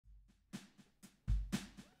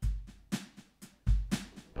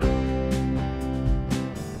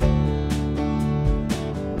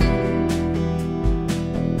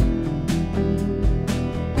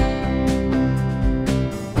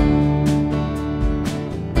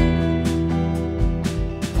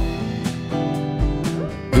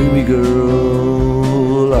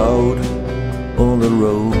girl out on the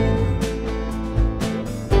road,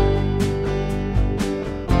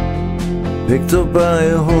 picked up by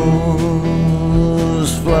a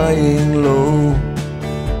horse flying low,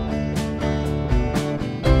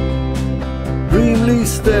 dreamily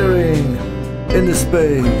staring into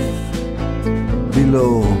space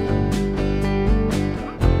below,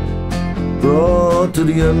 brought to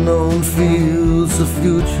the unknown fields of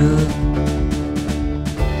future.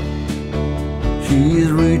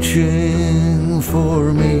 She's reaching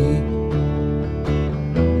for me.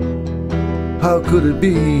 How could it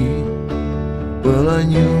be? Well, I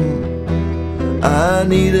knew I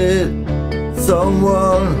needed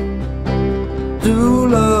someone to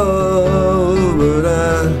love, but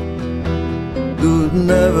I could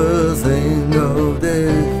never think of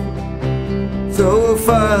this. So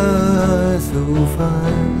fine, so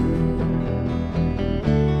fine.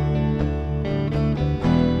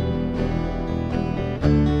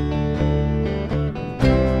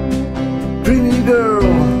 Dreamy girl,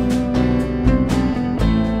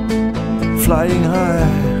 flying high,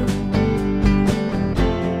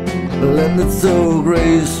 landed so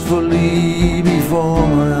gracefully before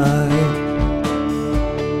my eyes.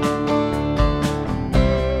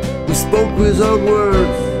 We spoke without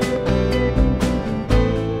words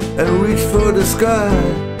and reached for the sky.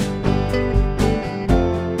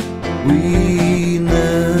 We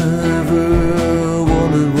never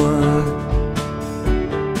wondered why,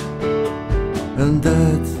 and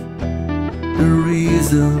that's the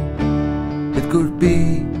reason it could be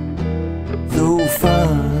so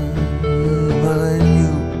fine. But I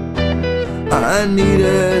knew I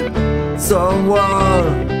needed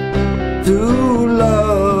someone to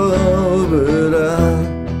love, but I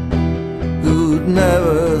could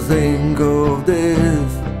never think of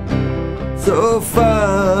this. So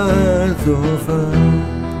fine, so fine.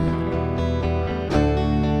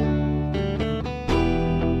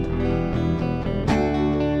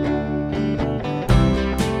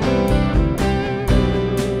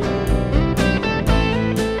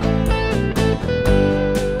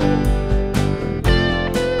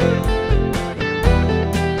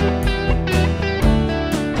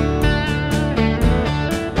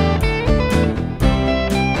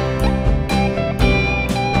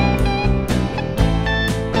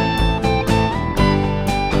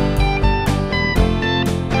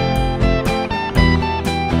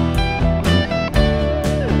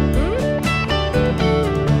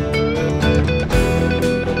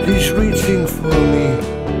 She's reaching for me.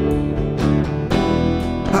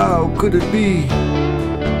 How could it be?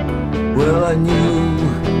 Well, I knew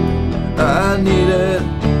I needed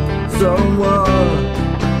someone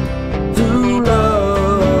to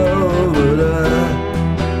love, but I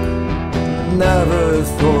never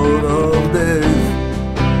thought of this.